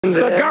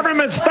The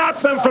government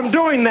stopped them from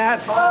doing that.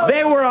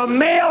 They were a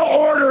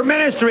mail-order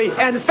ministry.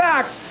 In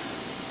fact,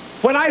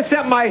 when I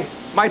sent my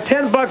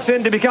 $10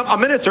 in to become a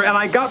minister and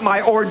I got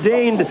my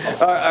ordained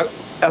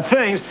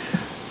things,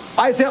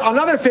 I sent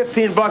another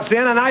 $15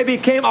 in and I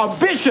became a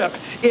bishop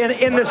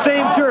in the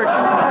same church.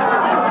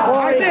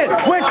 I did,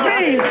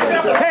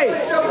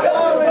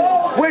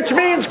 which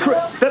means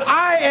that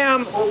I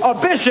am a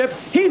bishop,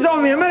 he's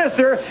only a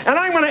minister, and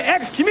I'm going to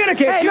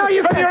excommunicate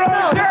you from your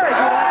own church.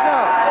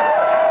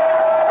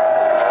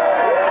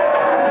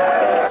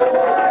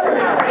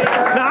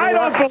 Now, I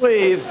don't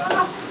believe,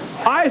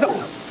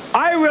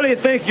 I really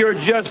think you're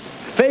just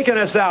faking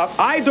us out.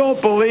 I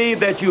don't believe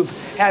that you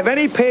have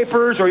any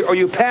papers or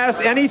you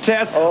passed any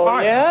tests.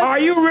 Are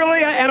you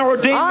really an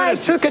ordained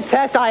minister? I took a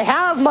test. I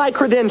have my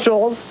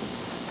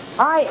credentials.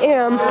 I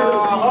am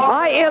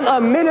a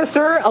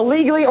minister, a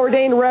legally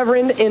ordained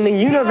reverend in the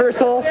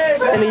Universal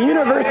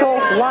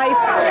Life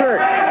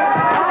Church.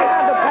 I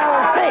have the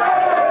power of faith.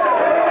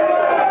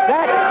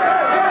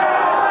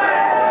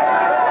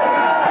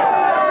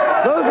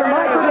 Those are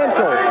my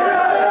credentials.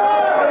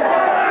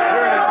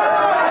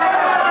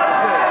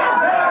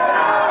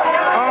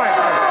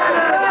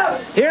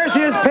 Here's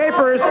his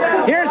papers.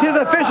 Here's his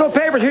official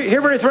papers.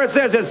 Here what it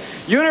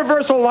says.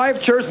 Universal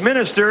Life Church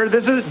minister.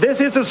 This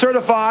is to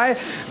certify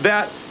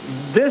that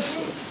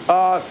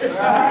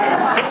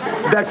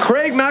that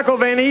Craig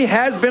McIlvany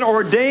has been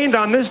ordained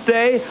on this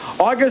day,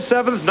 August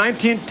 7th,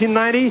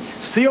 1990.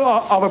 Seal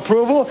of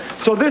approval.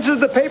 So this is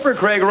the paper,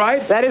 Craig,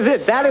 right? That is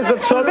it. That is the.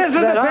 So this is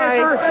the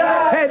paper.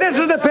 Hey, this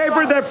is the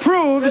paper that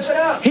proves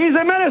he's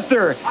a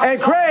minister. And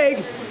Craig,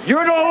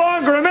 you're no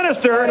longer a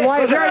minister. And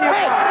why is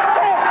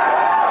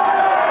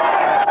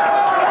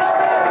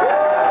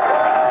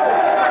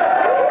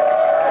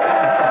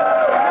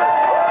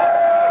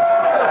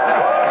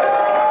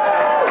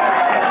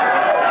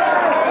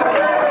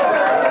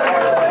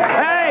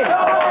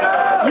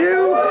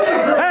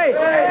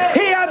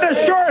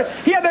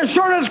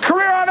shortest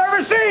career I've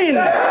ever seen.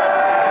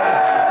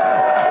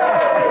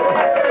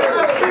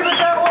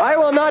 I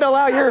will not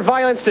allow your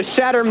violence to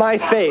shatter my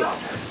faith.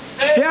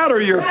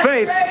 Shatter your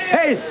faith?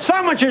 Hey,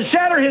 someone should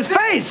shatter his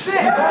face.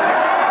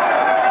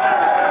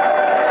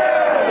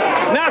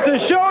 Now to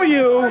show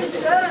you,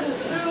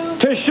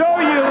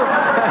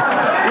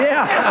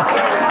 yeah.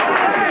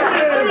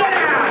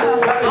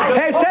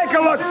 Hey, take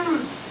a look.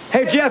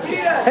 Hey, Jeff,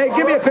 hey,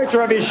 give me a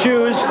picture of his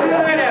shoes.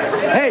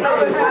 Hey,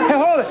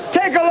 hold it.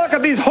 Take a look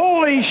at these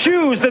holy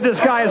shoes that this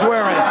guy is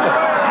wearing.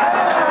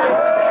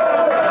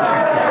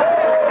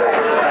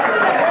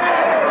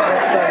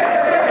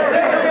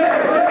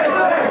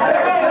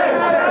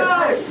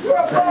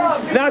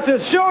 Now, to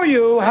show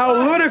you how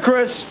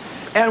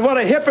ludicrous and what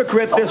a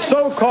hypocrite this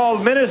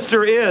so-called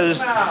minister is,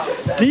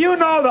 do you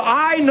know that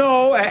I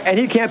know, and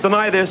he can't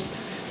deny this,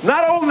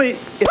 not only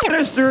is a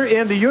minister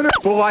in the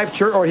Universal Life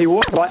Church, or he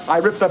was, I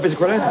ripped up his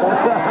credentials.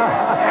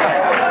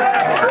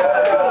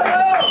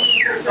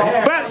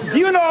 But do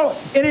you know,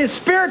 in his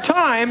spare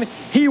time,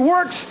 he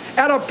works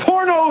at a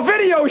porno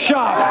video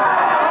shop.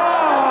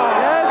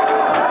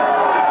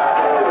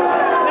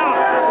 Now,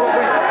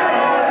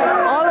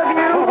 all of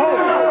you.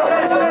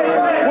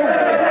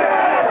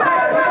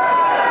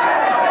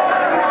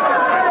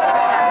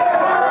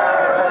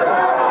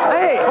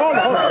 Hey, hold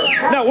on.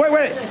 No,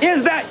 wait.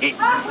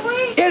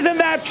 Isn't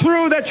that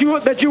true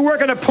that you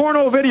work in a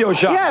porno video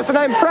shop? Yes, and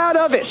I'm proud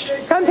of it.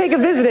 Come take a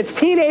visit. It's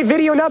Teen A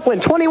Video in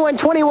Upland,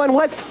 2121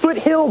 West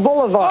Foothill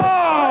Boulevard. Come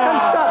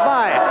stop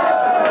by.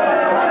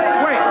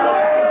 Wait.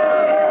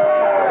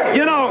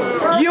 You know,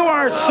 you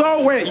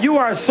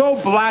are so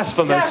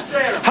blasphemous.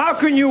 How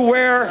can you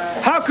wear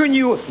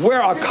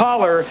a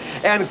collar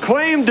and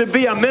claim to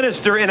be a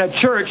minister in a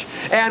church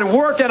and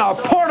work in a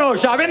porno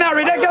shop? Isn't that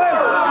ridiculous?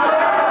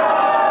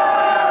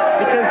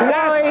 Because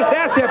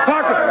that's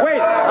hypocrisy.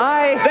 Wait.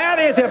 That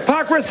is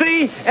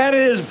hypocrisy and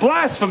it is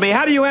blasphemy.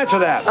 How do you answer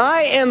that?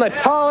 I am a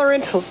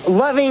tolerant,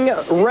 loving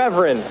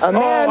reverend, a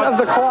man of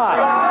the cloth.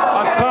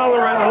 A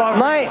tolerant, loving.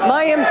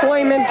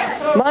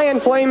 My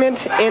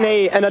employment in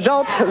an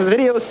adult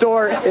video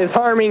store is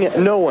harming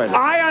no one.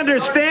 I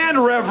understand,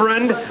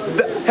 Reverend.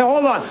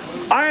 Hold on.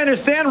 I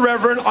understand,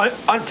 Reverend,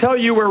 until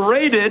you were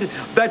raided,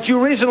 that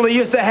you recently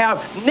used to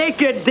have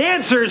naked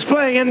dancers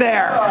playing in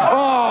there.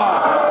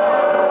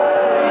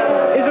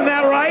 Isn't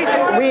that right?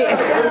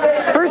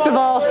 First of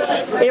all,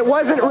 it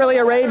wasn't really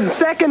a raid. And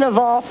second of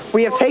all,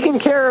 we have taken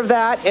care of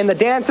that, and the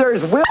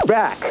dancers will be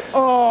back.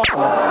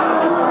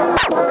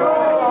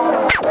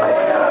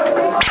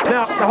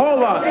 Now,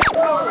 hold on.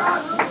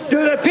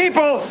 Do the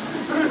people,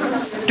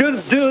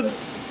 do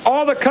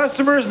all the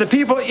customers, the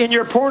people in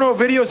your porno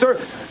video store,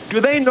 do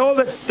they know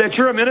that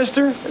you're a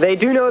minister? They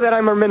do know that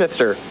I'm a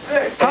minister.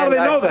 How do they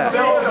know that?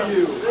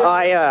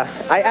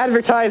 I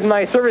advertise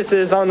my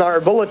services on our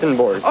bulletin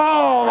board.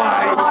 Oh,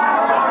 my.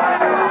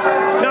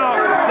 Now,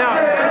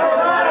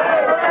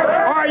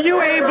 are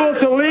you able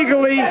to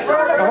legally,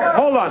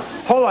 hold on,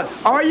 hold on.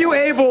 Are you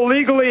able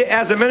legally,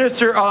 as a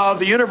minister of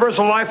the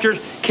Universal Life Church,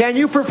 can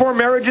you perform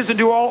marriages and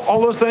do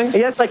all those things?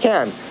 Yes, I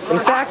can. In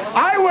fact,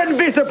 I wouldn't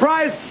be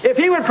surprised if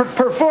he would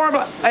perform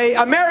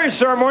a marriage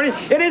ceremony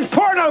in his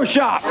porno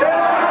shop.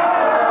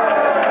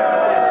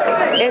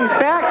 In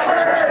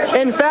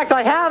fact,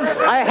 I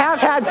have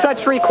had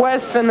such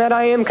requests, and that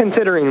I am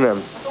considering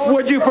them.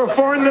 Would you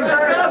perform them?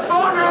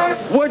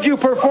 Would you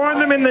perform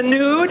them in the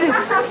nude?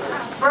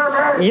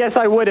 Yes,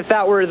 I would if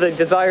that were the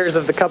desires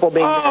of the couple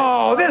being.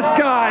 Oh, this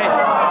guy!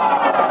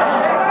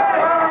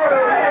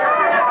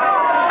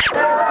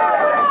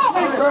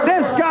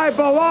 This guy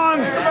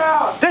belongs.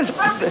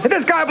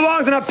 This guy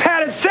belongs in a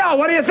padded cell.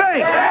 What do you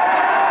think?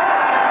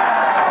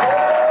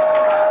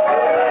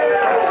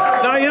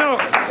 Now, you know,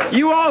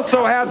 you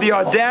also have the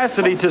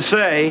audacity to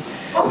say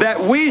that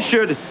we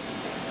should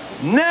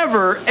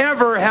never,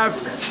 ever have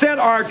sent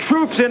our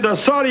troops into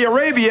Saudi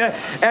Arabia,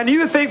 and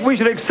you think we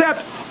should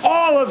accept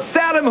all of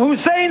Saddam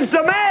Hussein's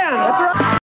demands. That's right.